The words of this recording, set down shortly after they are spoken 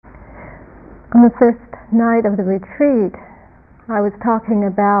On the first night of the retreat, I was talking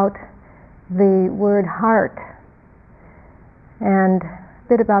about the word heart and a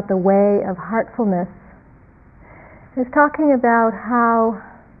bit about the way of heartfulness. I was talking about how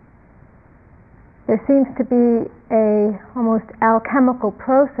there seems to be a almost alchemical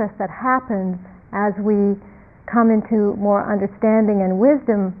process that happens as we come into more understanding and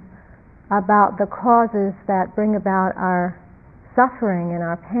wisdom about the causes that bring about our suffering and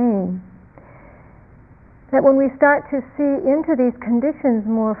our pain. That when we start to see into these conditions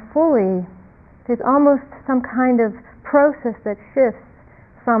more fully, there's almost some kind of process that shifts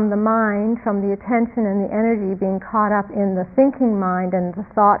from the mind, from the attention and the energy being caught up in the thinking mind and the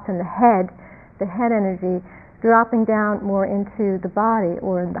thoughts and the head energy, dropping down more into the body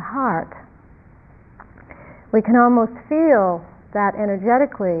or in the heart. We can almost feel that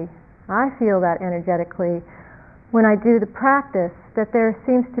energetically, I feel that energetically, when I do the practice, that there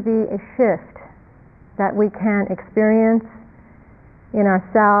seems to be a shift that we can experience in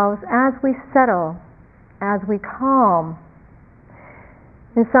ourselves as we settle, as we calm.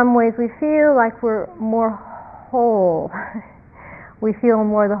 In some ways we feel like we're more whole. We feel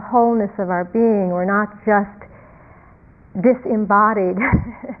more the wholeness of our being. We're not just disembodied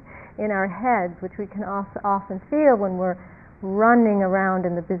in our heads, which we can also often feel when we're running around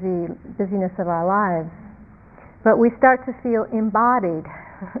in the busyness of our lives. But we start to feel embodied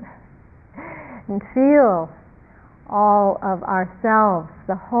and feel all of ourselves,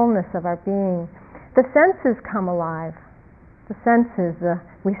 the wholeness of our being. The senses come alive. The senses,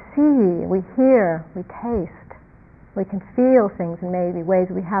 we see, we hear, we taste. We can feel things in maybe ways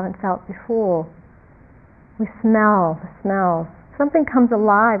we haven't felt before. We smell the smells. Something comes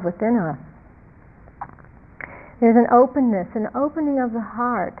alive within us. There's an openness, an opening of the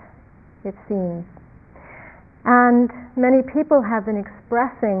heart, it seems. And many people have been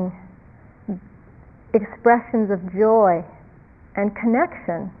expressing expressions of joy and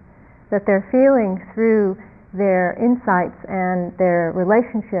connection that they're feeling through their insights and their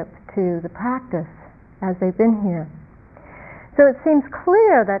relationship to the practice as they've been here. So it seems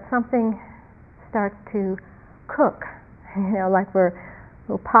clear that something starts to cook, like we're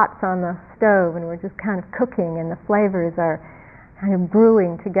little pots on the stove and we're just kind of cooking and the flavors are kind of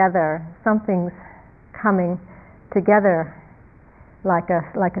brewing together. Something's coming together like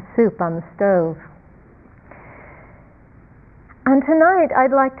a soup on the stove. And tonight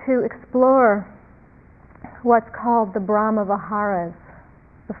I'd like to explore what's called the Brahma Viharas,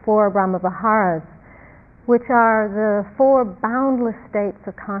 the 4 Brahma Viharas, which are the 4 boundless states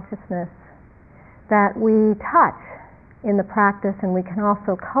of consciousness that we touch in the practice and we can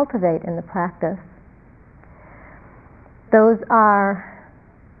also cultivate in the practice. Those are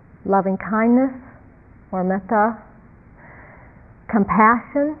loving kindness or metta,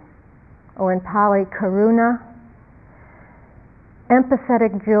 compassion, or in Pali karuna,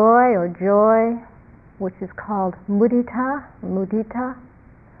 empathetic joy or joy, which is called mudita,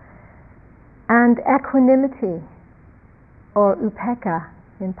 and equanimity or upekkha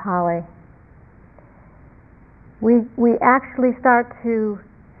in Pali. We actually start to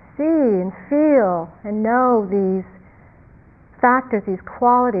see and feel and know these factors, these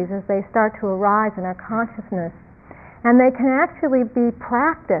qualities as they start to arise in our consciousness, and they can actually be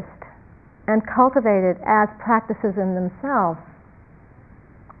practiced and cultivated as practices in themselves.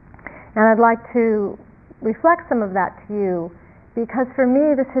 And I'd like to reflect some of that to you, because for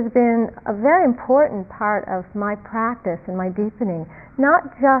me this has been a very important part of my practice and my deepening.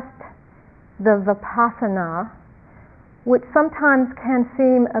 Not just the vipassana, which sometimes can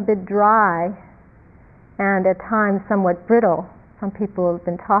seem a bit dry and at times somewhat brittle. Some people have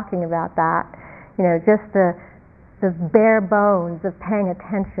been talking about that. Just the bare bones of paying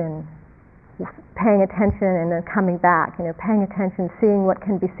attention and then coming back, paying attention, seeing what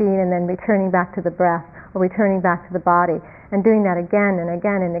can be seen, and then returning back to the breath or returning back to the body, and doing that again and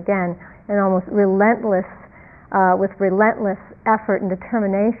again and again, and almost relentless, with relentless effort and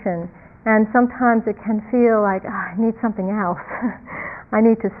determination. And sometimes it can feel like, I need something else. I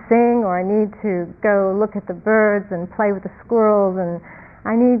need to sing, or I need to go look at the birds and play with the squirrels, and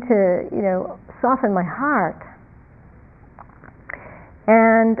I need to, soften my heart.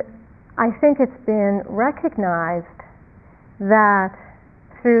 And I think it's been recognized that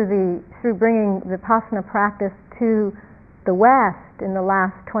through bringing Vipassana practice to the West in the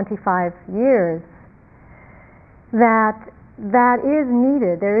last 25 years, that is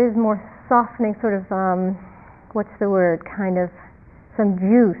needed. There is more softening, sort of, kind of some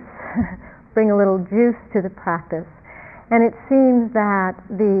juice, bring a little juice to the practice. And it seems that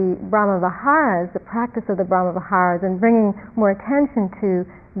the Brahma Viharas, the practice of the Brahma Viharas, and bringing more attention to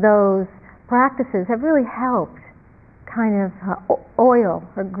those practices have really helped kind of oil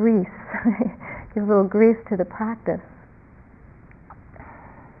or grease, give a little grease to the practice.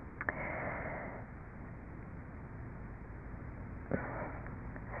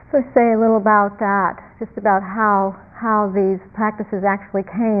 So say a little about that, just about how these practices actually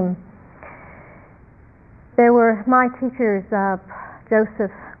came. There were my teachers,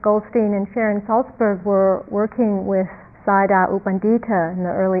 Joseph Goldstein and Sharon Salzberg, were working with Sayadaw U Pandita in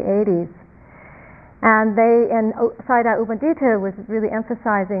the early 80s. And Sayadaw U Pandita was really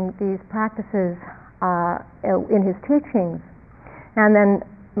emphasizing these practices in his teachings. And then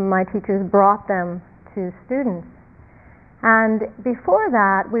my teachers brought them to students. And before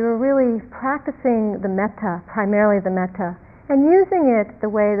that, we were really practicing the metta, primarily the metta, and using it the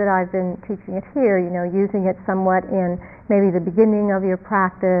way that I've been teaching it here, using it somewhat in maybe the beginning of your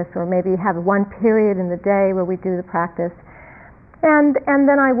practice, or maybe have one period in the day where we do the practice. And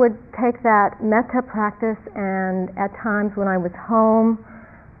then I would take that metta practice, and at times when I was home,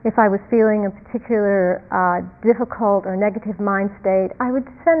 if I was feeling a particular difficult or negative mind state, I would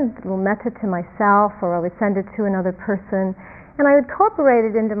send a little metta to myself, or I would send it to another person, and I would incorporate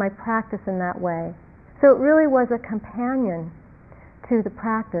it into my practice in that way. So it really was a companion to the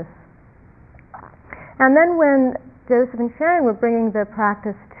practice. And then when Joseph and Sharon were bringing the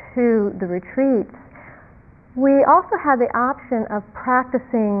practice to the retreats, we also had the option of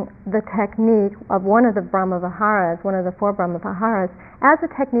practicing the technique of one of the Brahma Viharas, one of the 4 Brahma Viharas, as a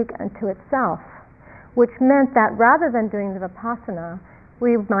technique unto itself, which meant that rather than doing the Vipassana,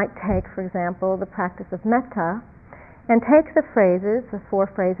 we might take, for example, the practice of metta, and take the phrases, the 4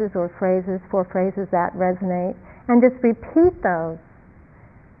 phrases or 4 phrases that resonate, and just repeat those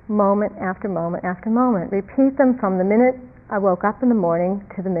moment after moment after moment. Repeat them from the minute I woke up in the morning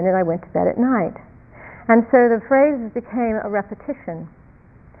to the minute I went to bed at night. And so the phrases became a repetition,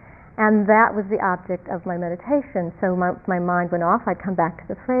 and that was the object of my meditation. So my mind went off, I'd come back to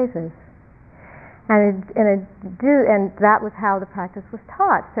the phrases, and that was how the practice was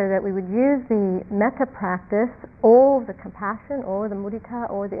taught. So that we would use the metta practice, or the compassion, or the mudita,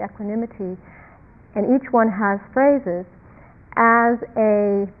 or the equanimity, and each one has phrases as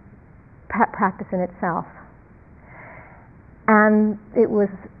a practice in itself, and it was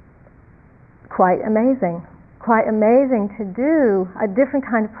quite amazing to do a different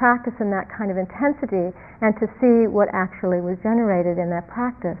kind of practice in that kind of intensity, and to see what actually was generated in that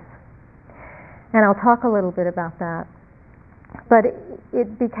practice. And I'll talk a little bit about that. But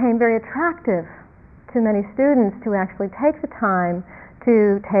it became very attractive to many students to actually take the time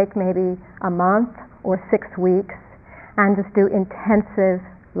to take maybe a month or 6 weeks and just do intensive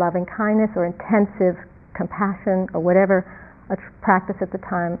loving kindness or intensive compassion or whatever a practice at the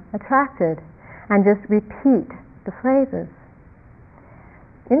time attracted, and just repeat the phrases.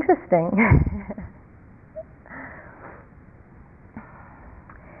 Interesting.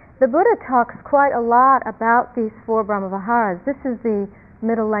 The Buddha talks quite a lot about these 4 Brahma Viharas. This is the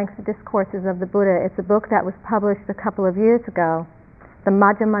middle-length discourses of the Buddha. It's a book that was published a couple of years ago, the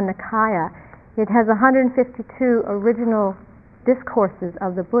Majjhima Nikaya. It has 152 original discourses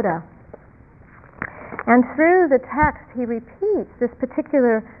of the Buddha. And through the text, he repeats this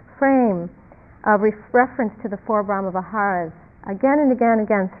particular frame of reference to the 4 Brahma Viharas again and again and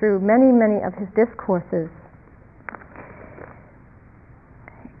again through many, many of his discourses.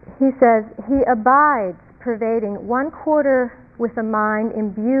 He says, he abides pervading 1/4 with a mind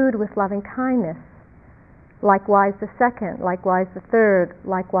imbued with loving kindness, likewise the 2nd, likewise the 3rd,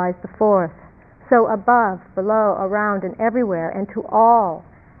 likewise the 4th, so above, below, around, and everywhere, and to all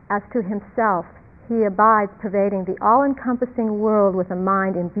as to himself, he abides pervading the all-encompassing world with a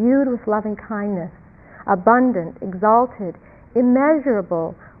mind imbued with loving kindness, abundant, exalted,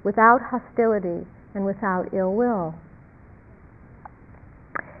 immeasurable, without hostility and without ill will.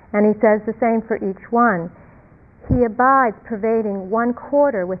 And he says the same for each one. He abides pervading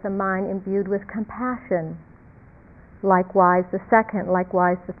 1/4 with a mind imbued with compassion, likewise the 2nd,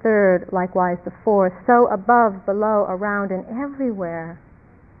 likewise the 3rd, likewise the 4th, so above, below, around, and everywhere.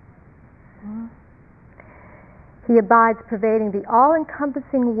 He abides pervading the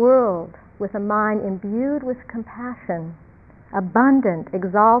all-encompassing world with a mind imbued with compassion, abundant,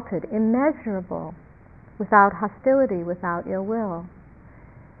 exalted, immeasurable, without hostility, without ill will.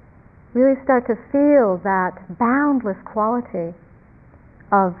 Really start to feel that boundless quality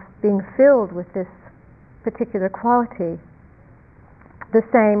of being filled with this particular quality. The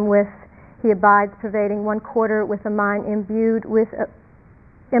same with, he abides pervading 1/4 with a mind imbued with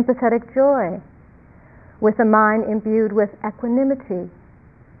empathetic joy, with a mind imbued with equanimity,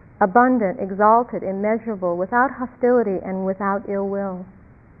 abundant, exalted, immeasurable, without hostility and without ill will.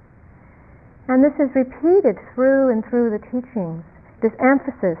 And this is repeated through and through the teachings, this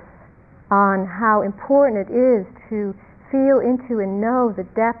emphasis on how important it is to feel into and know the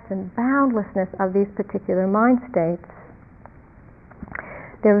depth and boundlessness of these particular mind states.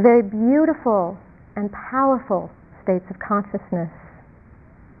 They're very beautiful and powerful states of consciousness.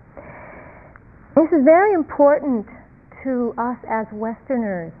 This is very important to us as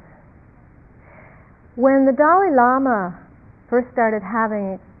Westerners. When the Dalai Lama first started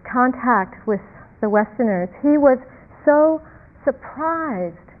having contact with the Westerners, he was so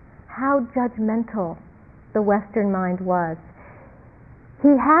surprised how judgmental the Western mind was.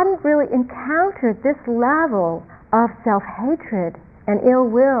 He hadn't really encountered this level of self-hatred and ill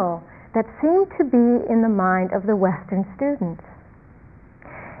will that seemed to be in the mind of the Western students.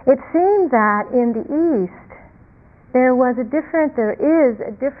 It seemed that in the East there is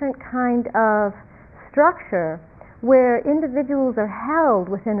a different kind of structure where individuals are held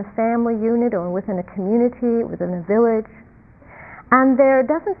within a family unit or within a community, within a village, and there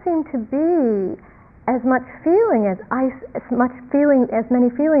doesn't seem to be as many feelings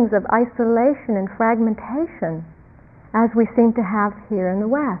of isolation and fragmentation as we seem to have here in the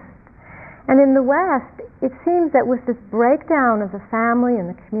West. And in the West, it seems that with this breakdown of the family and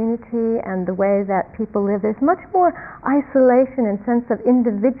the community and the way that people live, there's much more isolation and sense of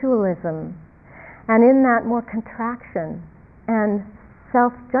individualism, and in that more contraction and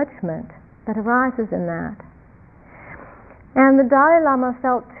self-judgment that arises in that. And the Dalai Lama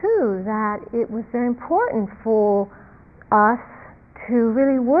felt too that it was very important for us to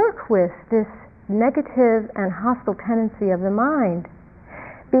really work with this negative and hostile tendency of the mind,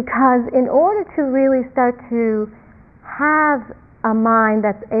 because in order to really start to have a mind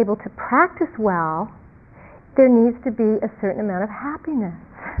that's able to practice well, there needs to be a certain amount of happiness.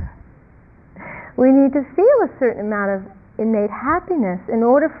 We need to feel a certain amount of innate happiness in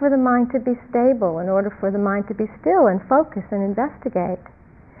order for the mind to be stable, in order for the mind to be still and focus and investigate.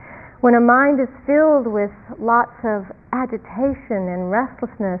 When a mind is filled with lots of agitation and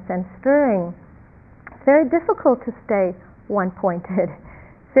restlessness and stirring, it's very difficult to stay one-pointed.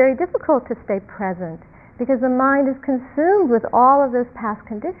 It's very difficult to stay present because the mind is consumed with all of those past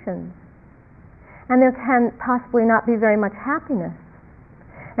conditions. And there can possibly not be very much happiness.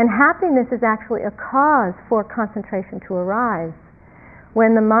 And happiness is actually a cause for concentration to arise.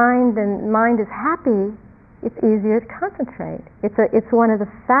 When the mind is happy, it's easier to concentrate. It's one of the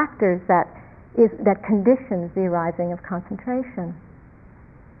factors that conditions the arising of concentration.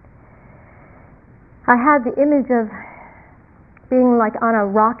 I had the image of being like on a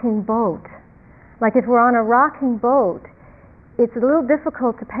rocking boat. Like if we're on a rocking boat, it's a little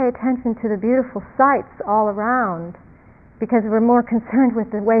difficult to pay attention to the beautiful sights all around, because we're more concerned with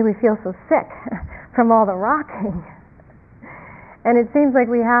the way we feel so sick from all the rocking. And it seems like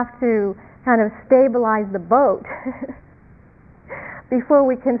we have to kind of stabilize the boat before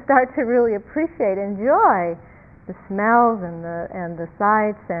we can start to really appreciate, enjoy the smells and the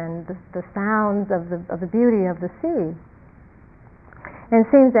sights and the sounds of the beauty of the sea. And it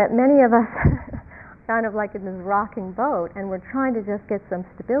seems that many of us kind of like in this rocking boat, and we're trying to just get some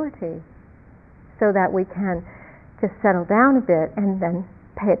stability so that we can just settle down a bit and then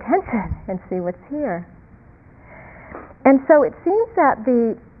pay attention and see what's here. And so it seems that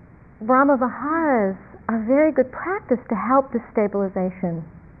the Brahma Viharas are very good practice to help this stabilization,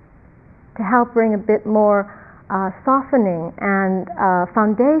 to help bring a bit more softening and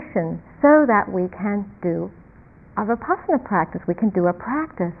foundation so that we can do our Vipassana practice, we can do our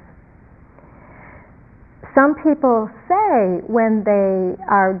practice. Some people say when they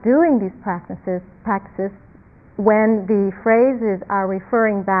are doing these practices, when the phrases are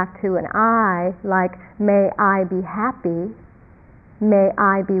referring back to an I, like may I be happy, may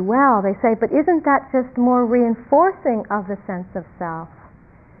I be well, they say, but isn't that just more reinforcing of the sense of self?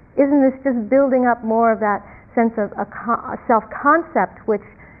 Isn't this just building up more of that sense of a self-concept, which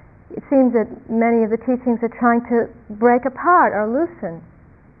it seems that many of the teachings are trying to break apart or loosen?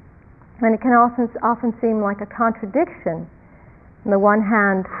 And it can often seem like a contradiction. On the one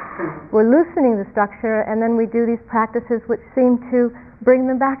hand, we're loosening the structure, and then we do these practices which seem to bring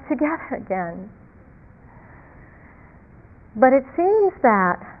them back together again. But it seems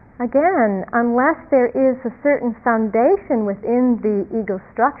that, again, unless there is a certain foundation within the ego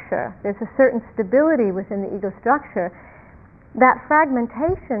structure, there's a certain stability within the ego structure, that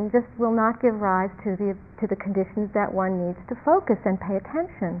fragmentation just will not give rise to the conditions that one needs to focus and pay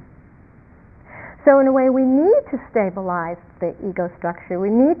attention. So in a way, we need to stabilize the ego structure. We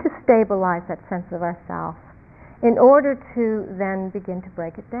need to stabilize that sense of ourself in order to then begin to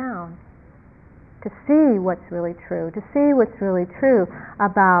break it down, to see what's really true,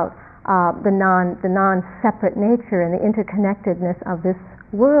 about the non-separate nature and the interconnectedness of this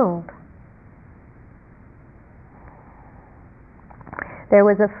world. There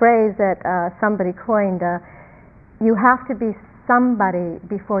was a phrase that somebody coined, you have to be somebody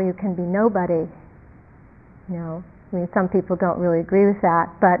before you can be nobody. You know, I mean, some people don't really agree with that,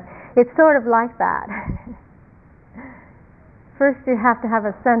 but it's sort of like that. First you have to have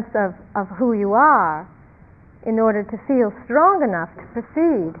a sense of who you are in order to feel strong enough to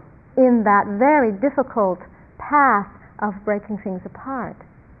proceed in that very difficult path of breaking things apart.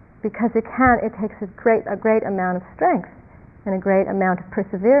 Because it takes a great amount of strength and a great amount of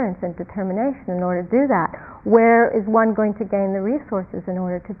perseverance and determination in order to do that. Where is one going to gain the resources in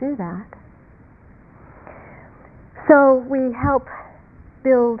order to do that? So we help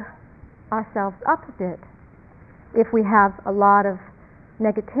build ourselves up a bit. If we have a lot of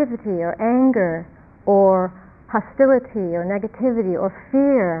negativity or anger or hostility or negativity or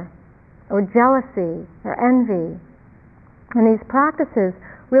fear or jealousy or envy, and these practices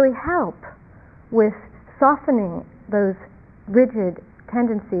really help with softening those rigid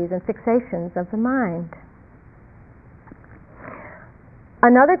tendencies and fixations of the mind.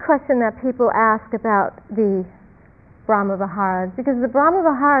 Another question that people ask about the Brahma Viharas, because the Brahma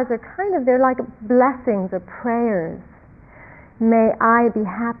Viharas are they're like blessings or prayers. May I be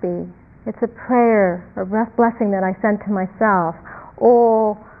happy. It's a prayer or blessing that I send to myself.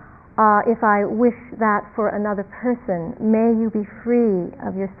 Or if I wish that for another person, may you be free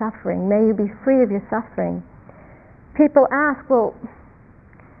of your suffering. May you be free of your suffering. People ask, well,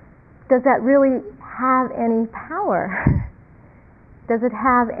 does that really have any power? Does it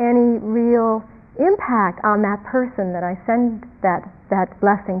have any real impact on that person that I send that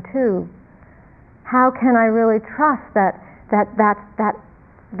blessing to? How can I really trust that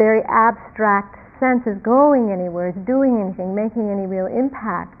very abstract sense is going anywhere, is doing anything, making any real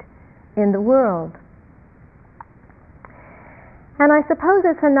impact in the world? And I suppose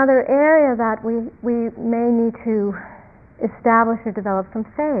it's another area that we may need to establish or develop some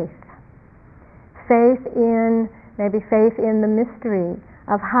faith. Maybe faith in the mystery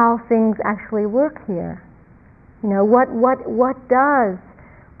of how things actually work here. You know, what does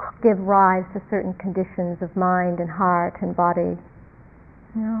give rise to certain conditions of mind and heart and body?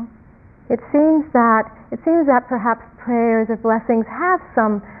 You know, it seems that perhaps prayers or blessings have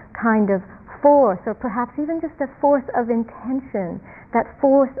some kind of force, or perhaps even just a force of intention. That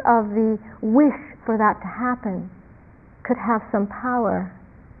force of the wish for that to happen could have some power.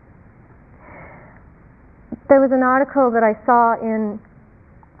 There was an article that I saw in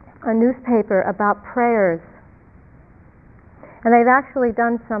a newspaper about prayers, and they've actually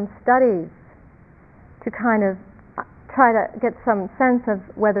done some studies to kind of try to get some sense of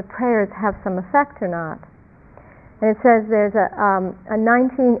whether prayers have some effect or not. And it says there's a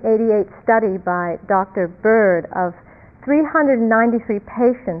 1988 study by Dr. Bird of 393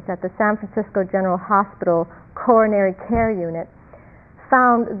 patients at the San Francisco General Hospital Coronary Care Unit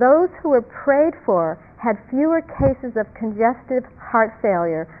found those who were prayed for had fewer cases of congestive heart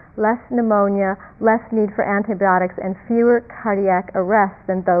failure, less pneumonia, less need for antibiotics, and fewer cardiac arrests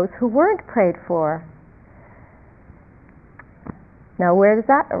than those who weren't prayed for. Now, where does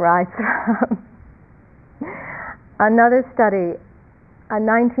that arise from? Another study, a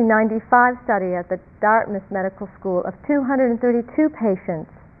 1995 study at the Dartmouth Medical School of 232 patients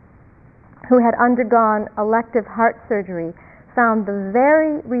who had undergone elective heart surgery, found the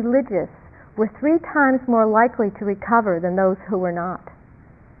very religious were 3 times more likely to recover than those who were not.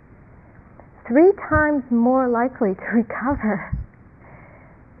 3 times more likely to recover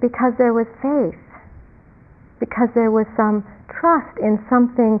because there was faith, because there was some trust in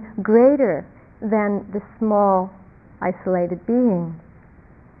something greater than the small, isolated being.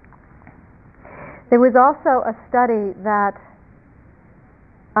 There was also a study that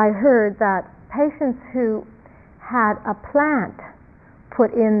I heard that patients who had a plant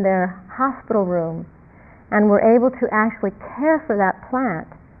put in their hospital room and were able to actually care for that plant,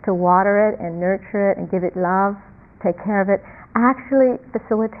 to water it and nurture it and give it love, take care of it, actually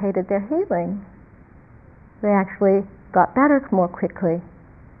facilitated their healing. They actually got better more quickly.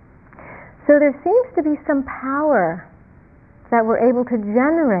 So there seems to be some power that we're able to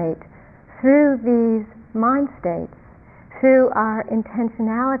generate through these mind states, through our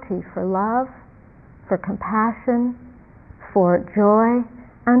intentionality for love, for compassion, for joy,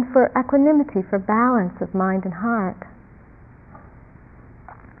 and for equanimity, for balance of mind and heart.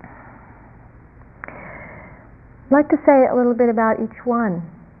 I'd like to say a little bit about each one.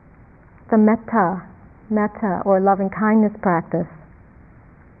 The metta or loving kindness practice.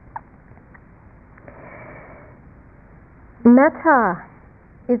 Metta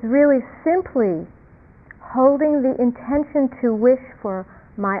is really simply holding the intention to wish for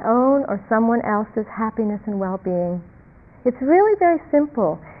my own or someone else's happiness and well-being. It's really very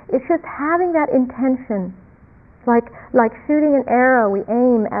simple. It's just having that intention. Like shooting an arrow, we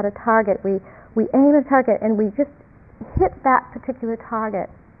aim at a target. We aim at a target and we just hit that particular target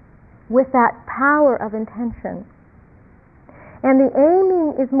with that power of intention. And the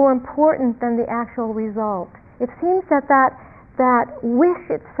aiming is more important than the actual result. It seems that wish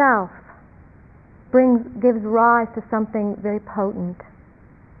itself gives rise to something very potent.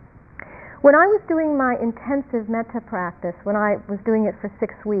 When I was doing my intensive metta practice, when I was doing it for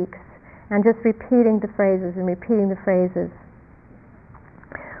 6 weeks, and just repeating the phrases and repeating the phrases,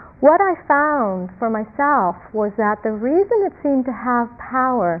 what I found for myself was that the reason it seemed to have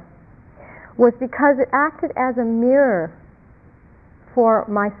power was because it acted as a mirror for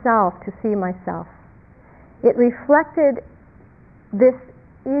myself to see myself. It reflected this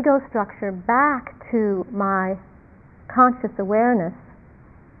ego structure back to my conscious awareness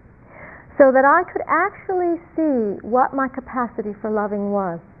so that I could actually see what my capacity for loving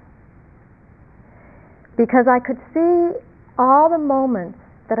was. Because I could see all the moments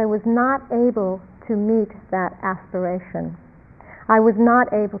that I was not able to meet that aspiration. I was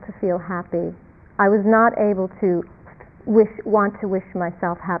not able to feel happy. I was not able to want to wish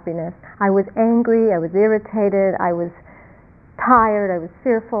myself happiness. I was angry, I was irritated, I was tired, I was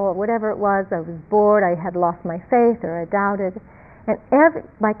fearful, whatever it was, I was bored, I had lost my faith or I doubted. And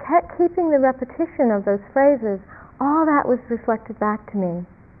by keeping the repetition of those phrases, all that was reflected back to me.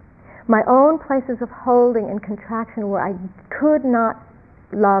 My own places of holding and contraction where I could not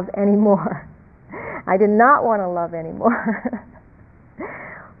love anymore. I did not want to love anymore.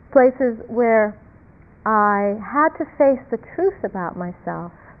 Places where I had to face the truth about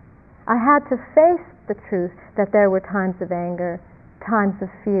myself. I had to face the truth that there were times of anger, times of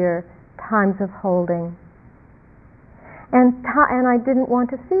fear, times of holding. And I didn't want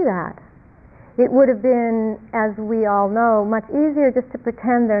to see that. It would have been, as we all know, much easier just to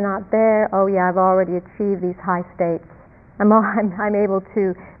pretend they're not there. Oh yeah, I've already achieved these high states. I'm able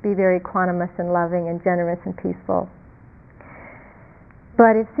to be very quantumous and loving and generous and peaceful.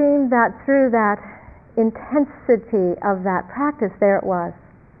 But it seemed that through that intensity of that practice, there it was.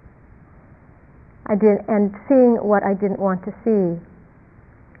 And seeing what I didn't want to see.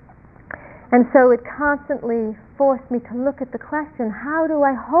 And so it constantly forced me to look at the question, how do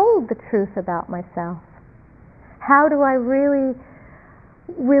I hold the truth about myself? How do I really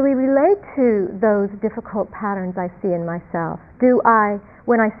relate to those difficult patterns I see in myself?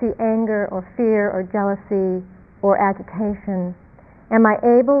 When I see anger or fear or jealousy or agitation, am I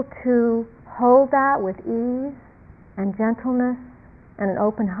able to hold that with ease and gentleness and an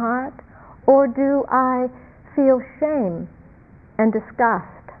open heart? Or do I feel shame and disgust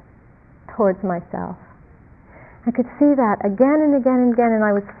towards myself? I could see that again and again and again, and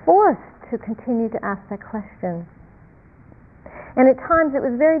I was forced to continue to ask that question. And at times it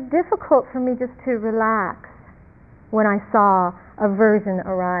was very difficult for me just to relax when I saw aversion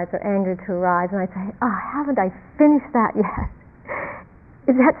arise or anger to arise, and I'd say, haven't I finished that yet?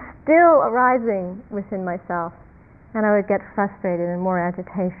 Is that still arising within myself? And I would get frustrated and more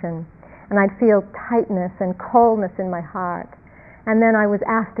agitation, and I'd feel tightness and coldness in my heart. And then I was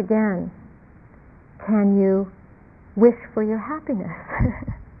asked again, can you wish for your happiness?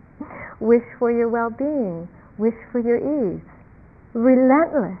 Wish for your well-being? Wish for your ease?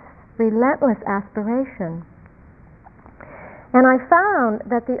 Relentless aspiration. And I found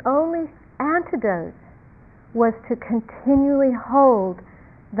that the only antidote was to continually hold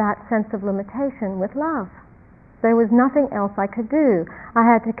that sense of limitation with love. There was nothing else I could do. I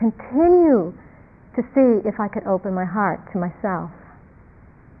had to continue to see if I could open my heart to myself.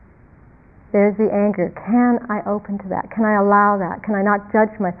 There's the anger. Can I open to that? Can I allow that? Can I not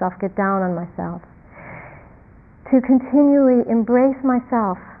judge myself, get down on myself? To continually embrace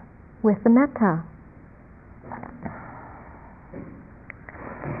myself with the metta.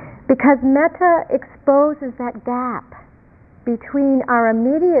 Because metta exposes that gap between our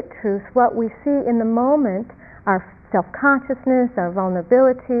immediate truth, what we see in the moment, our self-consciousness, our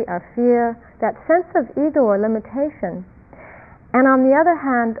vulnerability, our fear, that sense of ego or limitation, and on the other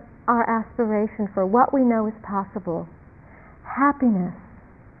hand, our aspiration for what we know is possible: happiness,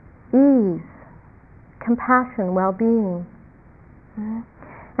 ease, compassion, well-being.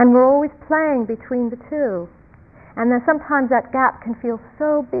 And we're always playing between the two. And then sometimes that gap can feel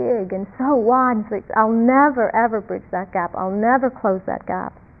so big and so wide, and it's like, I'll never ever bridge that gap, I'll never close that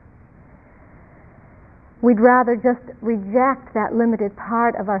gap. We'd rather just reject that limited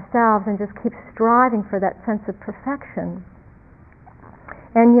part of ourselves and just keep striving for that sense of perfection.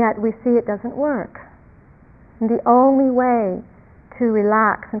 And yet we see it doesn't work. And the only way to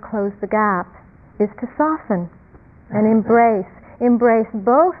relax and close the gap is to soften and embrace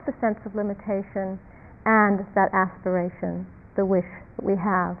both the sense of limitation and that aspiration, the wish that we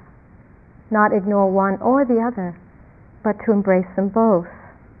have. Not ignore one or the other, but to embrace them both.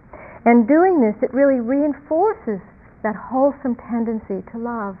 And doing this, it really reinforces that wholesome tendency to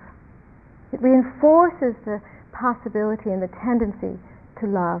love. It reinforces the possibility and the tendency to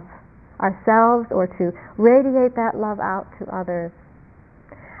love ourselves or to radiate that love out to others.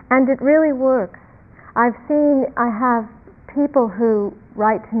 And it really works. I have people who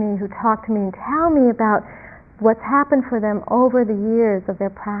write to me, who talk to me and tell me about what's happened for them over the years of their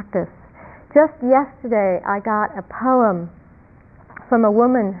practice. Just yesterday I got a poem from a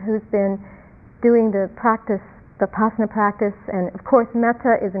woman who's been doing the practice, the Vipassana practice, and of course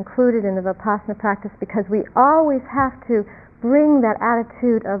metta is included in the Vipassana practice because we always have to bring that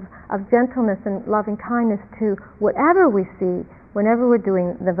attitude of gentleness and loving kindness to whatever we see whenever we're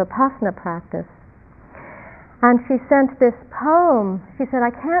doing the Vipassana practice. And she sent this poem. She said,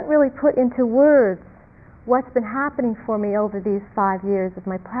 I can't really put into words what's been happening for me over these 5 years of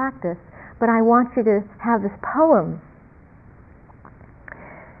my practice, but I want you to have this poem.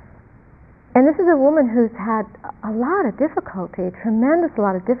 And this is a woman who's had a lot of difficulty, a tremendous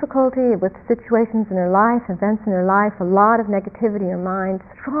lot of difficulty with situations in her life, events in her life, a lot of negativity in her mind,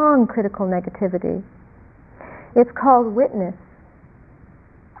 strong critical negativity. It's called Witness.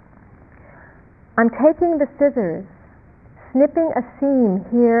 I'm taking the scissors, snipping a seam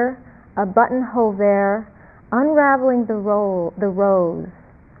here, a buttonhole there, unraveling the rows,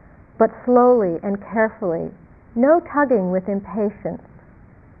 but slowly and carefully, no tugging with impatience,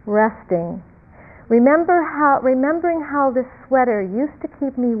 resting. Remembering how this sweater used to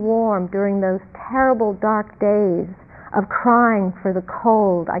keep me warm during those terrible dark days of crying for the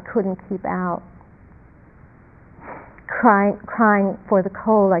cold I couldn't keep out. Crying for the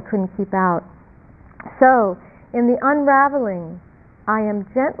cold I couldn't keep out. So, in the unraveling, I am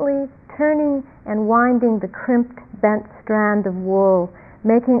gently turning and winding the crimped, bent strand of wool,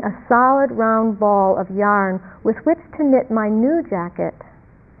 making a solid round ball of yarn with which to knit my new jacket.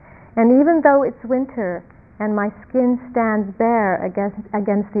 And even though it's winter and my skin stands bare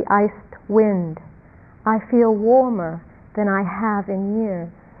against the iced wind, I feel warmer than I have in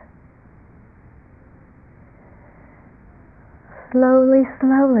years. Slowly,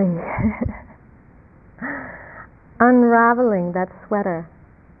 slowly, unraveling that sweater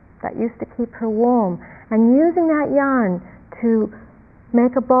that used to keep her warm and using that yarn to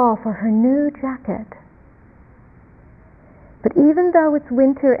make a ball for her new jacket. But even though it's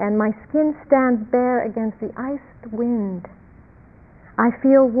winter and my skin stands bare against the iced wind, I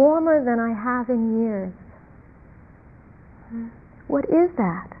feel warmer than I have in years. What is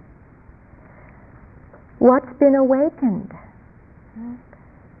that? What's been awakened?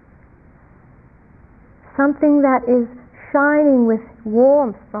 Something that is shining with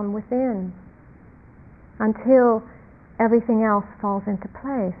warmth from within until everything else falls into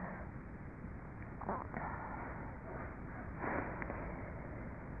place.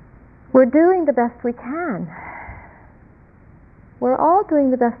 We're doing the best we can. We're all doing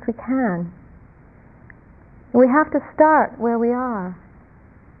the best we can. We have to start where we are.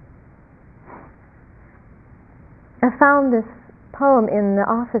 I found this poem in the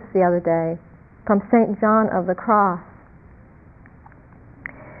office the other day from St. John of the Cross.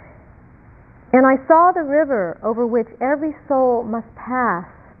 And I saw the river over which every soul must pass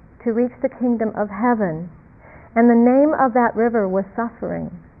to reach the kingdom of heaven, and the name of that river was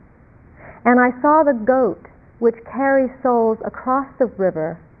suffering. And I saw the goat which carries souls across the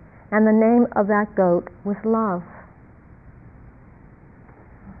river, and the name of that goat was love.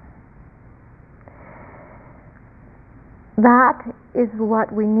 That is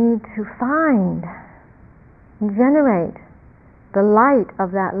what we need to find, generate the light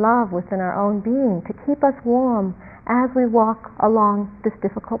of that love within our own being to keep us warm as we walk along this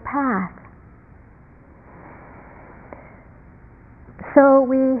difficult path. So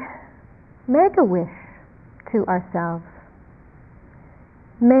we make a wish to ourselves.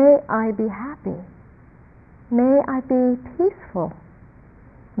 May I be happy. May I be peaceful.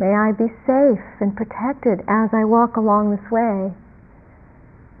 May I be safe and protected as I walk along this way.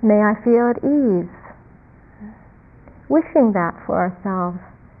 May I feel at ease. Wishing that for ourselves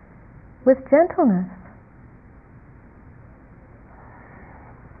with gentleness.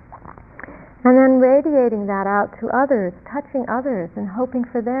 And then radiating that out to others, touching others and hoping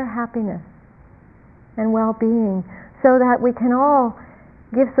for their happiness and well-being so that we can all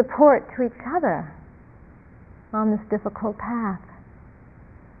give support to each other on this difficult path.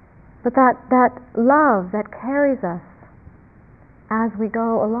 but that love that carries us as we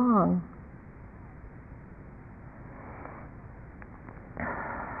go along.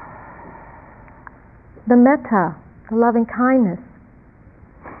 The metta, the loving kindness.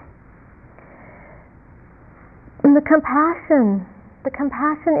 And the compassion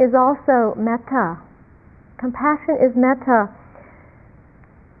is also metta. Compassion is metta,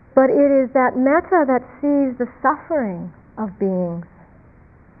 but it is that metta that sees the suffering of beings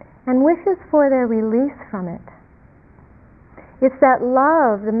and wishes for their release from it. It's that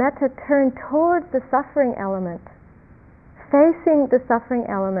love, the metta turned towards the suffering element, facing the suffering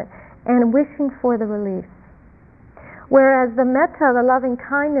element and wishing for the release. Whereas the metta, the loving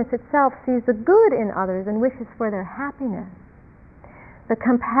kindness itself, sees the good in others and wishes for their happiness. The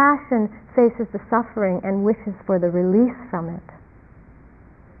compassion faces the suffering and wishes for the release from it.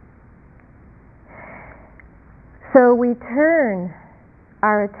 So we turn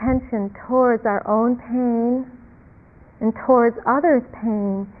our attention towards our own pain and towards others'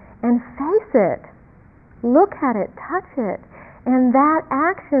 pain and face it. Look at it, touch it, and that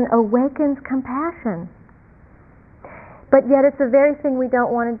action awakens compassion. But yet it's the very thing we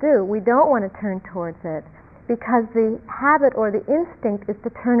don't want to do. We don't want to turn towards it because the habit or the instinct is to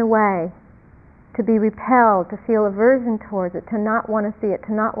turn away, to be repelled, to feel aversion towards it, to not want to see it,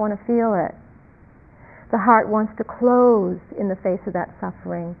 to not want to feel it. The heart wants to close in the face of that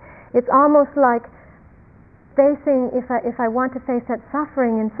suffering. It's almost like facing, if I want to face that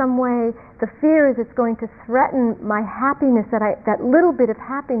suffering in some way, the fear is it's going to threaten my happiness, that little bit of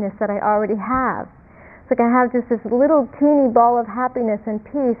happiness that I already have. It's like I have just this little teeny ball of happiness and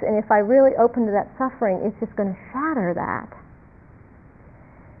peace, and if I really open to that suffering, it's just going to shatter that.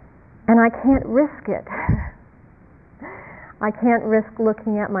 And I can't risk it. I can't risk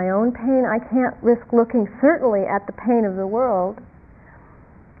looking at my own pain. I can't risk looking certainly at the pain of the world.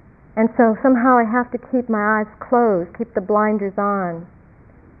 And so somehow I have to keep my eyes closed, keep the blinders on,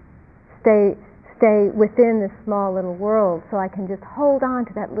 stay within this small little world so I can just hold on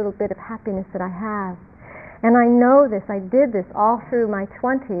to that little bit of happiness that I have. And I know this, I did this all through my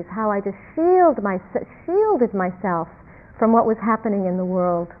 20s, how I just shielded myself from what was happening in the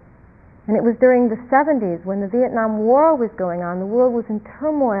world. And it was during the 70s when the Vietnam War was going on. The world was in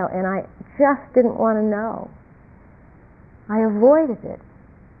turmoil and I just didn't want to know. I avoided it.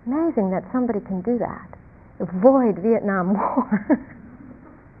 Amazing that somebody can do that. Avoid Vietnam War.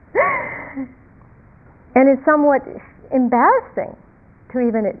 And it's somewhat embarrassing to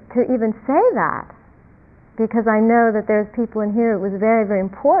even say that, because I know that there's people in here it was very, very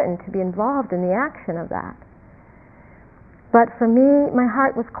important to be involved in the action of that. But for me, my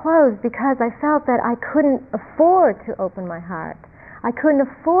heart was closed because I felt that I couldn't afford to open my heart. I couldn't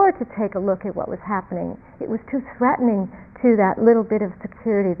afford to take a look at what was happening. It was too threatening to that little bit of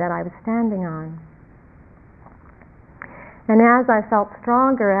security that I was standing on. And as I felt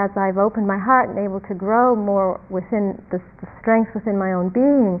stronger, as I've opened my heart and able to grow more within the strength within my own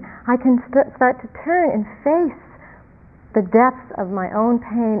being, I can start to turn and face the depths of my own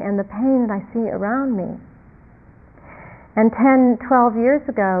pain and the pain that I see around me. And 12 years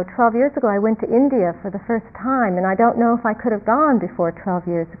ago, I went to India for the first time, and I don't know if I could have gone before 12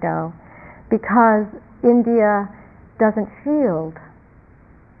 years ago, because India doesn't shield.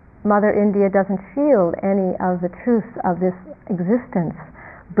 Mother India doesn't shield any of the truths of this existence: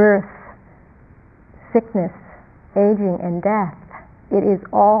 birth, sickness, aging, and death. It is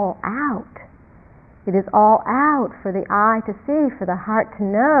all out. It is all out for the eye to see, for the heart to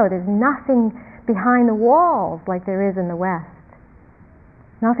know. There's nothing behind the walls like there is in the West.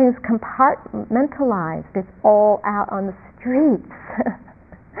 Nothing's compartmentalized. It's all out on the streets.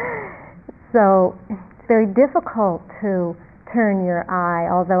 So it's very difficult to turn your eye,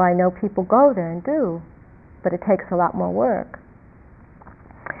 although I know people go there and do, but it takes a lot more work.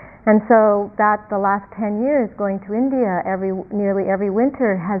 And so that the last 10 years going to India nearly every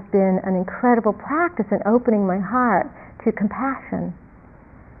winter has been an incredible practice in opening my heart to compassion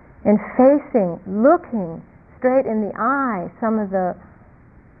and facing, looking straight in the eye some of the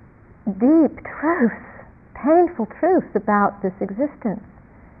deep truths, painful truths about this existence,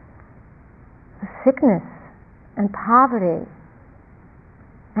 the sickness and poverty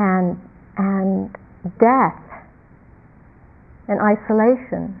and death and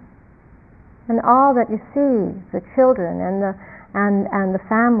isolation and all that you see, the children and the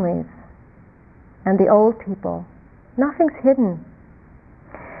families and the old people. Nothing's hidden.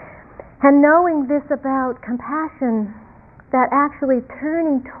 And knowing this about compassion, that actually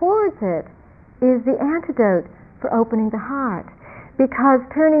turning towards it is the antidote for opening the heart. Because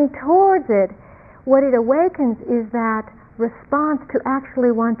turning towards it, what it awakens is that response to actually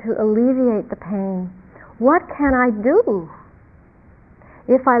want to alleviate the pain. What can I do?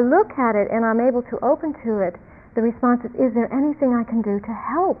 If I look at it and I'm able to open to it, the response is there anything I can do to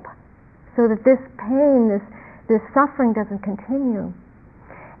help so that this pain, this suffering doesn't continue?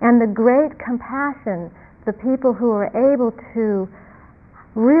 And the great compassion, the people who are able to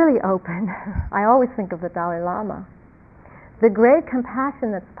really open, I always think of the Dalai Lama, the great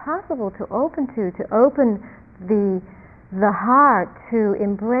compassion that's possible to open the heart to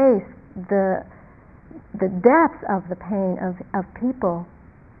embrace the depth of the pain of people,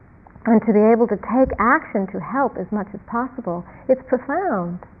 and to be able to take action to help as much as possible. It's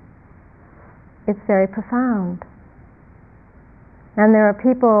profound. It's very profound. And there are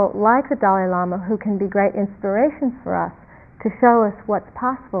people like the Dalai Lama who can be great inspirations for us to show us what's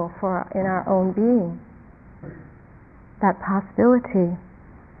possible in our own being. That possibility.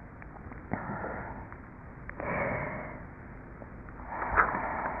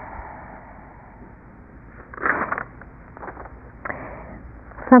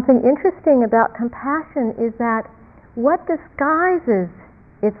 Something interesting about compassion is that what disguises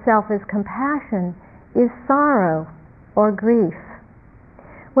itself as compassion is sorrow or grief.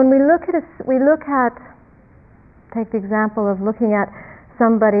 When we look at, take the example of looking at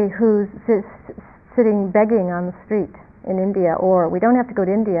somebody who's sitting begging on the street in India, or we don't have to go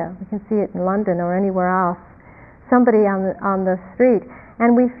to India, we can see it in London or anywhere else, somebody on the street,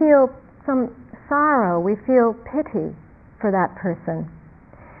 and we feel some sorrow, we feel pity for that person.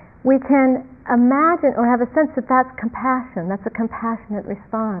 We can imagine or have a sense that that's compassion, that's a compassionate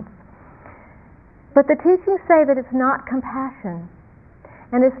response. But the teachings say that it's not compassion.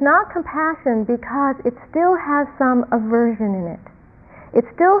 And it's not compassion because it still has some aversion in it. It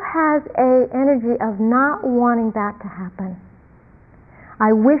still has an energy of not wanting that to happen.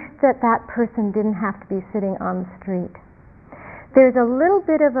 I wish that person didn't have to be sitting on the street. There's a little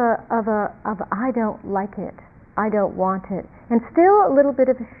bit of I don't like it, I don't want it, and still a little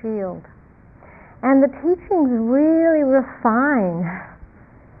bit of a shield. And the teachings really refine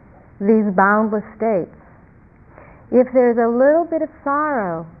these boundless states. If there's a little bit of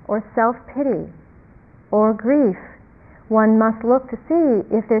sorrow or self-pity or grief, one must look to see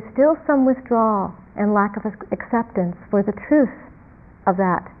if there's still some withdrawal and lack of acceptance for the truth of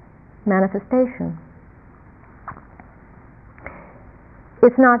that manifestation.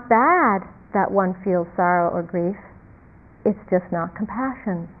 It's not bad that one feels sorrow or grief, it's just not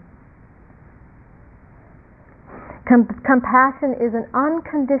compassion. Compassion is an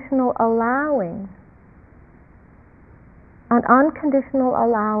unconditional allowing. An unconditional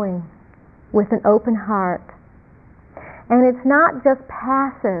allowing with an open heart. And it's not just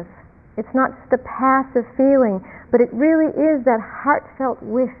passive. It's not just a passive feeling, but it really is that heartfelt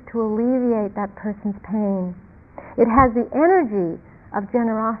wish to alleviate that person's pain. It has the energy of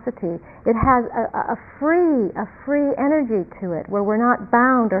generosity. It has a free energy to it, where we're not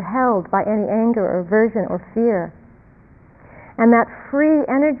bound or held by any anger or aversion or fear. And that free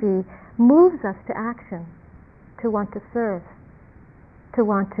energy moves us to action, to want to serve, to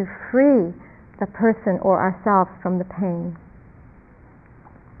want to free the person or ourselves from the pain.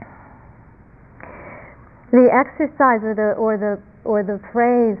 The exercise or the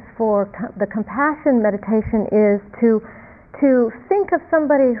phrase for the compassion meditation is to think of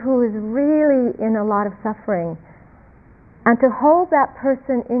somebody who is really in a lot of suffering, and to hold that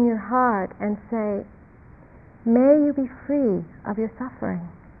person in your heart and say, may you be free of your suffering.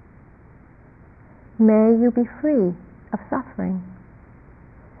 May you be free of suffering.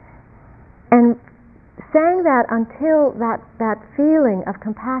 And saying that until that feeling of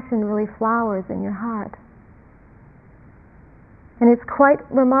compassion really flowers in your heart. And it's quite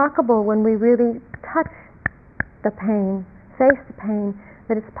remarkable when we really touch the pain, face the pain,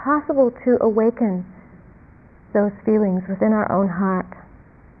 that it's possible to awaken those feelings within our own heart.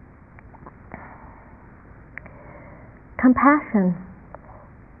 Compassion.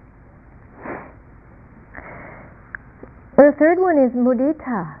 The third one is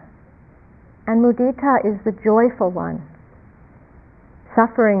mudita. And mudita is the joyful one.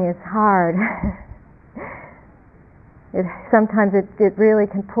 Suffering is hard. Sometimes it really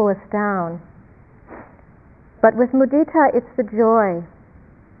can pull us down. But with mudita, it's the joy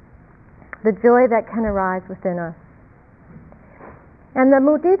that can arise within us. And the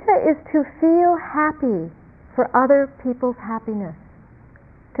mudita is to feel happy for other people's happiness,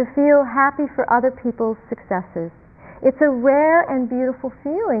 to feel happy for other people's successes. It's a rare and beautiful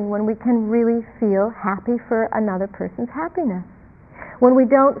feeling when we can really feel happy for another person's happiness, when we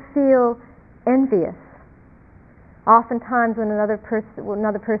don't feel envious. Oftentimes when another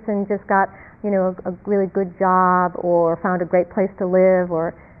person just got a really good job, or found a great place to live,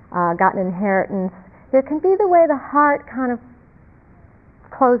 or got an inheritance. There can be the way the heart kind of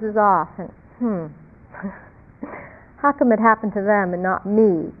closes off and, how come it happened to them and not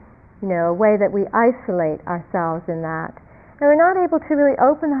me? A way that we isolate ourselves in that. And we're not able to really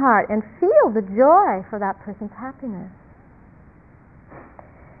open the heart and feel the joy for that person's happiness.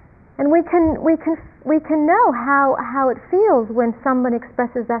 And we can know how it feels when someone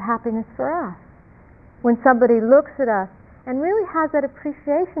expresses that happiness for us. When somebody looks at us and really has that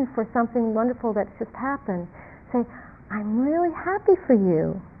appreciation for something wonderful that's just happened. Say, I'm really happy for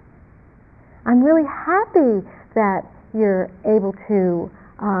you. I'm really happy that you're able to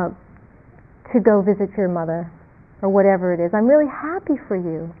go visit your mother, or whatever it is. I'm really happy for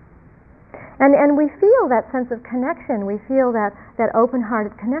you. And we feel that sense of connection. We feel that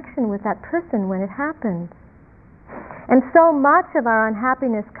open-hearted connection with that person when it happens. And so much of our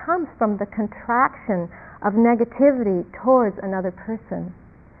unhappiness comes from the contraction of negativity towards another person.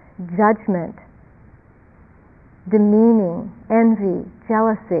 Judgment, demeaning, envy,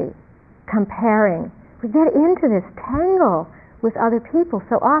 jealousy, comparing. We get into this tangle with other people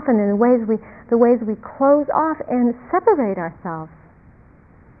so often in the ways we close off and separate ourselves,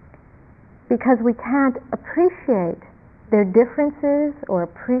 because we can't appreciate their differences or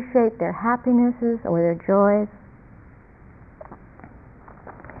appreciate their happinesses or their joys.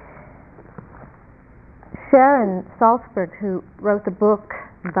 Sharon Salzberg, who wrote the book,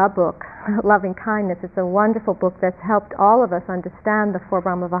 Loving Kindness, it's a wonderful book that's helped all of us understand the four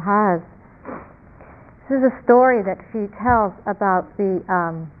Brahma Viharas. This is a story that she tells about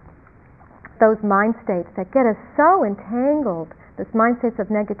those mind states that get us so entangled, those mind states of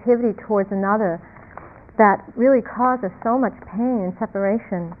negativity towards another, that really cause us so much pain and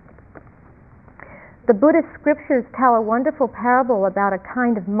separation. The Buddhist scriptures tell a wonderful parable about a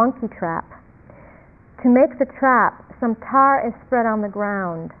kind of monkey trap. To make the trap, some tar is spread on the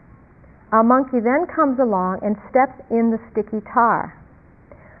ground. A monkey then comes along and steps in the sticky tar.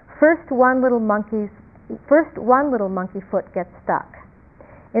 First one little monkey foot gets stuck.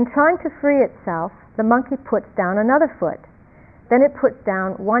 In trying to free itself, the monkey puts down another foot. Then it puts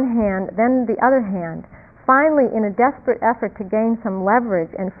down one hand, then the other hand. Finally, in a desperate effort to gain some leverage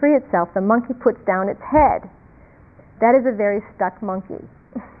and free itself, the monkey puts down its head. That is a very stuck monkey.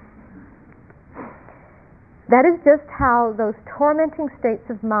 That is just how those tormenting states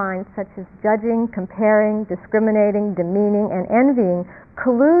of mind, such as judging, comparing, discriminating, demeaning, and envying,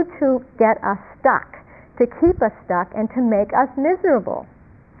 collude to get us stuck, to keep us stuck, and to make us miserable.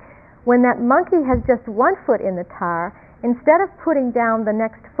 When that monkey has just one foot in the tar, instead of putting down the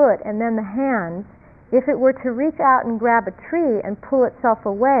next foot and then the hands, if it were to reach out and grab a tree and pull itself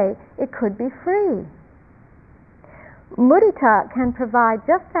away, it could be free. Mudita can provide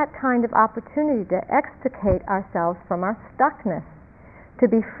just that kind of opportunity to extricate ourselves from our stuckness, to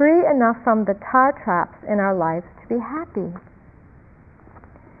be free enough from the tar traps in our lives to be happy.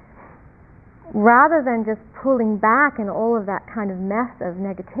 Rather than just pulling back in all of that kind of mess of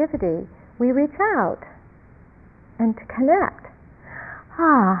negativity, we reach out and to connect.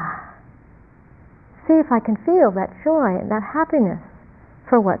 See if I can feel that joy and that happiness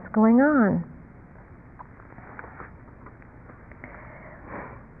for what's going on.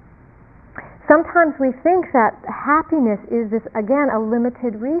 Sometimes we think that happiness is this, again, a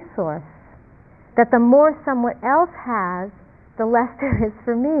limited resource. That the more someone else has, the less there is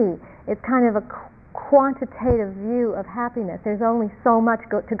for me. It's kind of a quantitative view of happiness. There's only so much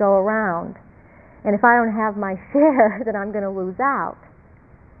to go around. And if I don't have my share, then I'm going to lose out.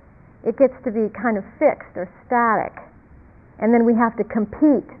 It gets to be kind of fixed or static. And then we have to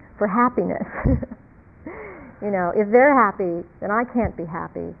compete for happiness. If they're happy, then I can't be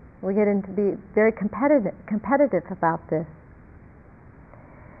happy. We get into be very competitive about this.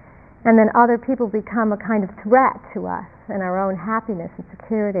 And then other people become a kind of threat to us and our own happiness and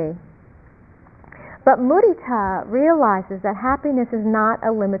security. But mudita realizes that happiness is not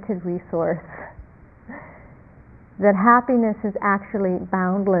a limited resource. That happiness is actually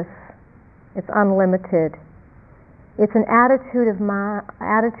boundless. It's unlimited. It's an attitude of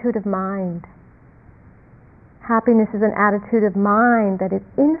mind. Happiness is an attitude of mind that is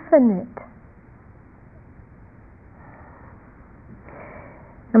infinite.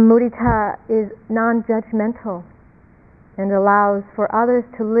 And mudita is non-judgmental and allows for others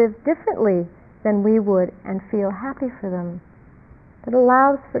to live differently than we would and feel happy for them. It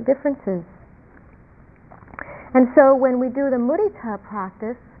allows for differences. And so when we do the mudita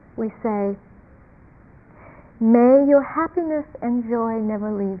practice, we say, "May your happiness and joy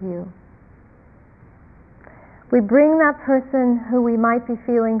never leave you." We bring that person who we might be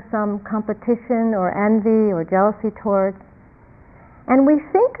feeling some competition or envy or jealousy towards, and we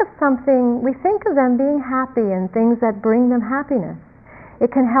think of them being happy and things that bring them happiness.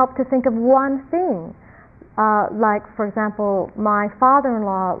 It can help to think of one thing, like, for example, my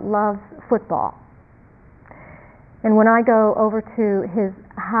father-in-law loves football. And when I go over to his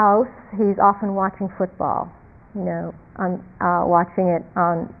house, he's often watching football. Watching it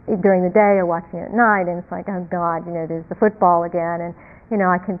during the day or watching it at night, and it's like, oh God, there's the football again, and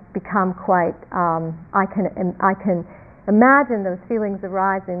I can become quite. I can imagine those feelings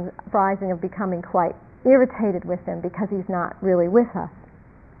arising of becoming quite irritated with him because he's not really with us.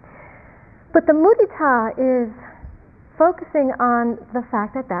 But the mudita is focusing on the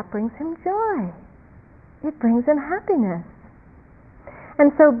fact that brings him joy. It brings him happiness.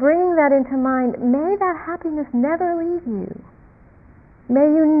 And so bringing that into mind, may that happiness never leave you. May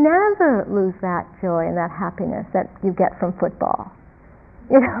you never lose that joy and that happiness that you get from football.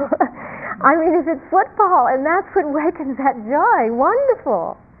 I mean, if it's football and that's what wakens that joy,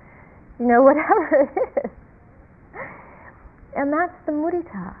 wonderful. Whatever it is. And that's the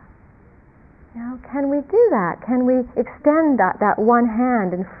mudita. Can we do that? Can we extend that one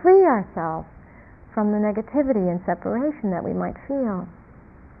hand and free ourselves from the negativity and separation that we might feel?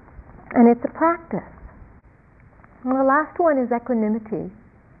 And it's a practice. And the last one is equanimity.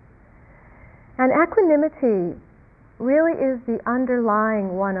 And equanimity really is the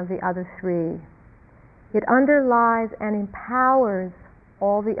underlying one of the other three. It underlies and empowers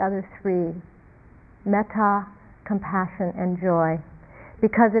all the other three: metta, compassion, and joy,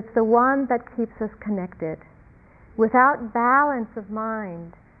 because it's the one that keeps us connected. Without balance of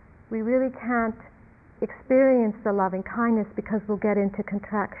mind, we really can't experience the loving kindness, because we'll get into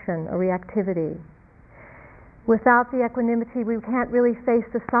contraction or reactivity. Without the equanimity, we can't really face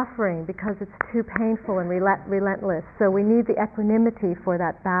the suffering because it's too painful and relentless. So we need the equanimity for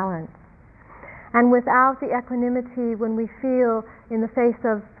that balance. And without the equanimity, when we feel in the face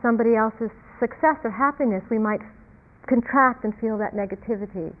of somebody else's success or happiness, we might contract and feel that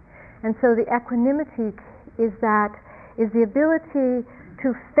negativity. And so the equanimity is the ability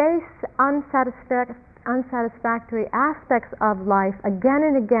to face unsatisfactory aspects of life again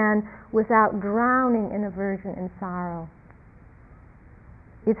and again without drowning in aversion and sorrow.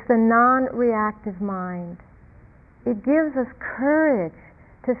 It's the non-reactive mind. It gives us courage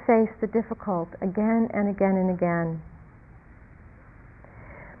to face the difficult again and again and again.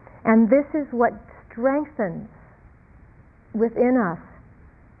 And this is what strengthens within us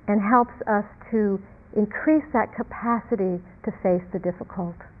and helps us to increase that capacity to face the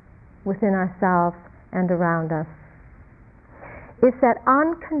difficult within ourselves and around us. It's that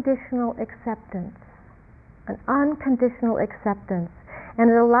unconditional acceptance, and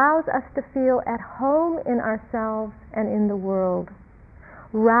it allows us to feel at home in ourselves and in the world,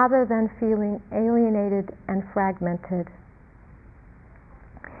 rather than feeling alienated and fragmented.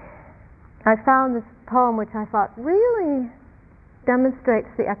 I found this poem which I thought really demonstrates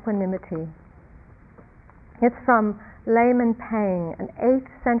the equanimity. It's from Layman Pang, an 8th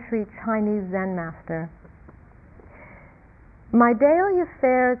century Chinese Zen master. My daily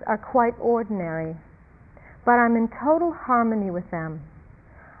affairs are quite ordinary, but I'm in total harmony with them.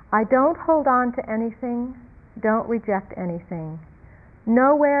 I don't hold on to anything, don't reject anything.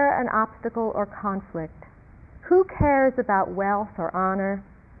 Nowhere an obstacle or conflict. Who cares about wealth or honor?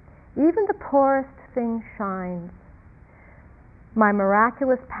 Even the poorest thing shines. My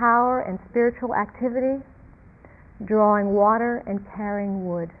miraculous power and spiritual activity, drawing water and carrying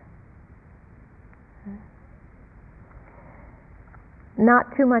wood.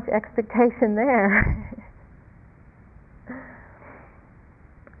 Not too much expectation there.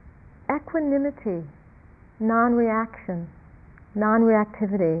 Equanimity, non-reaction,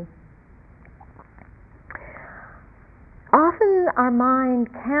 non-reactivity. Often our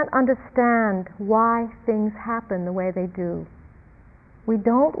mind can't understand why things happen the way they do. We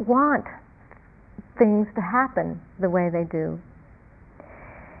don't want things to happen the way they do.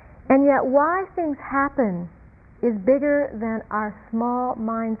 And yet why things happen is bigger than our small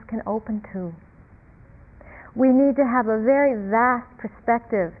minds can open to. We need to have a very vast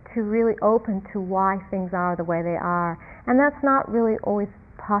perspective to really open to why things are the way they are, and that's not really always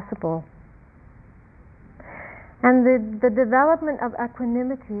possible. And the development of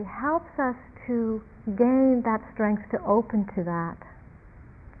equanimity helps us to gain that strength to open to that.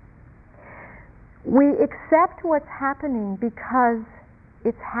 We accept what's happening because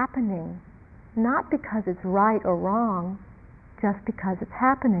it's happening, not because it's right or wrong, just because it's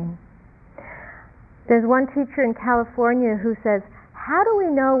happening. There's one teacher in California who says, how do we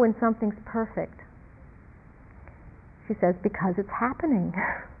know when something's perfect? She says, because it's happening.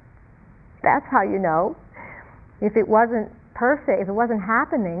 That's how you know. If it wasn't perfect, if it wasn't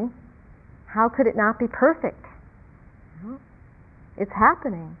happening, how could it not be perfect? It's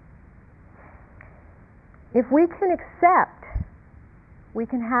happening. If we can accept, we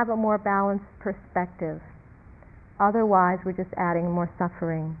can have a more balanced perspective. Otherwise, we're just adding more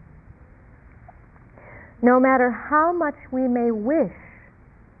suffering. No matter how much we may wish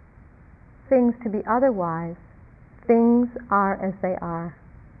things to be otherwise, things are as they are.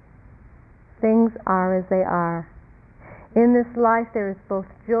 Things are as they are. In this life there is both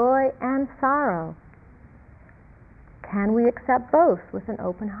joy and sorrow. Can we accept both with an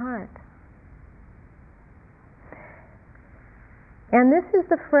open heart? And this is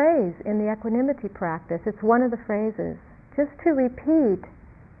the phrase in the equanimity practice. It's one of the phrases. Just to repeat,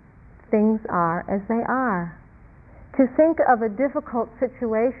 things are as they are. To think of a difficult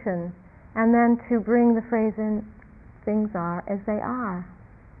situation and then to bring the phrase in, things are as they are.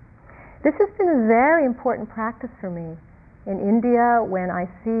 This has been a very important practice for me. In India, when I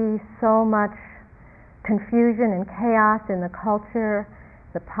see so much confusion and chaos in the culture,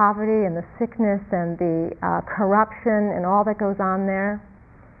 the poverty and the sickness and the corruption and all that goes on there,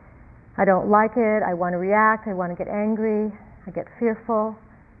 I don't like it, I want to react, I want to get angry, I get fearful,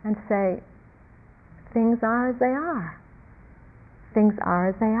 and say, things are as they are. Things are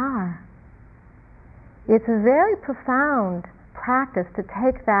as they are. It's a very profound practice to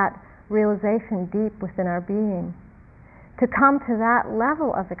take that realization deep within our being, to come to that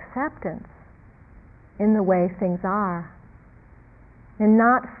level of acceptance in the way things are, and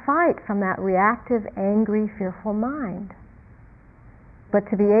not fight from that reactive, angry, fearful mind, but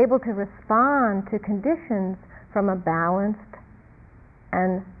to be able to respond to conditions from a balanced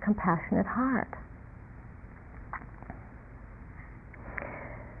and compassionate heart.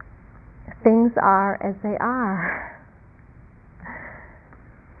 Things are as they are.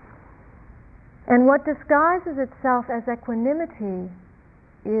 And what disguises itself as equanimity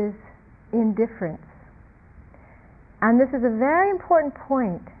is indifference. And this is a very important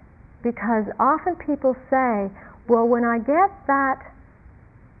point, because often people say, well, when I get that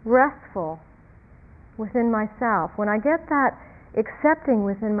restful within myself, when I get that accepting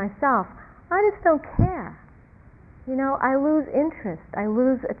within myself, I just don't care. You know, I lose interest, I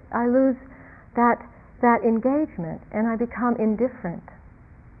lose that engagement, and I become indifferent.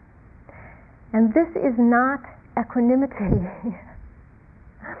 And this is not equanimity.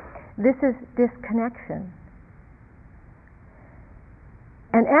 This is disconnection.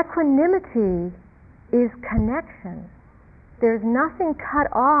 And equanimity is connection. There's nothing cut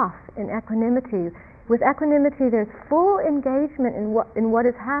off in equanimity. With equanimity, there's full engagement in what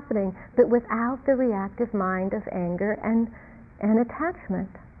is happening, but without the reactive mind of anger and attachment.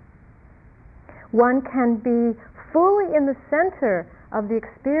 One can be fully in the center of the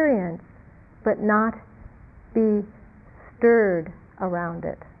experience, but not be stirred around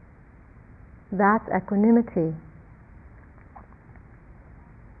it. That's equanimity.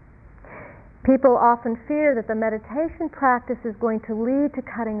 People often fear that the meditation practice is going to lead to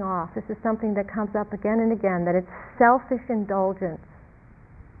cutting off. This is something that comes up again and again, that it's selfish indulgence.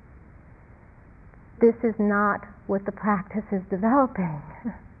 This is not what the practice is developing.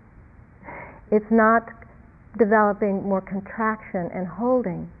 It's not developing more contraction and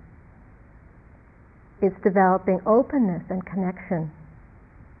holding. It's developing openness and connection.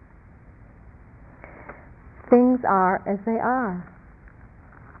 Things are as they are.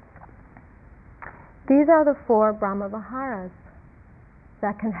 These are the 4 Brahma Viharas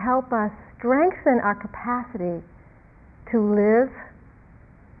that can help us strengthen our capacity to live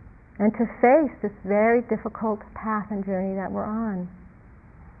and to face this very difficult path and journey that we're on.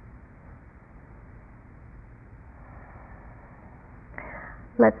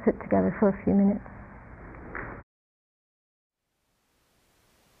 Let's sit together for a few minutes.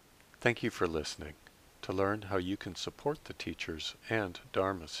 Thank you for listening. To learn how you can support the teachers and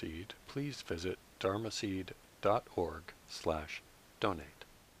Dharma Seed, please visit dharmaseed.org/donate.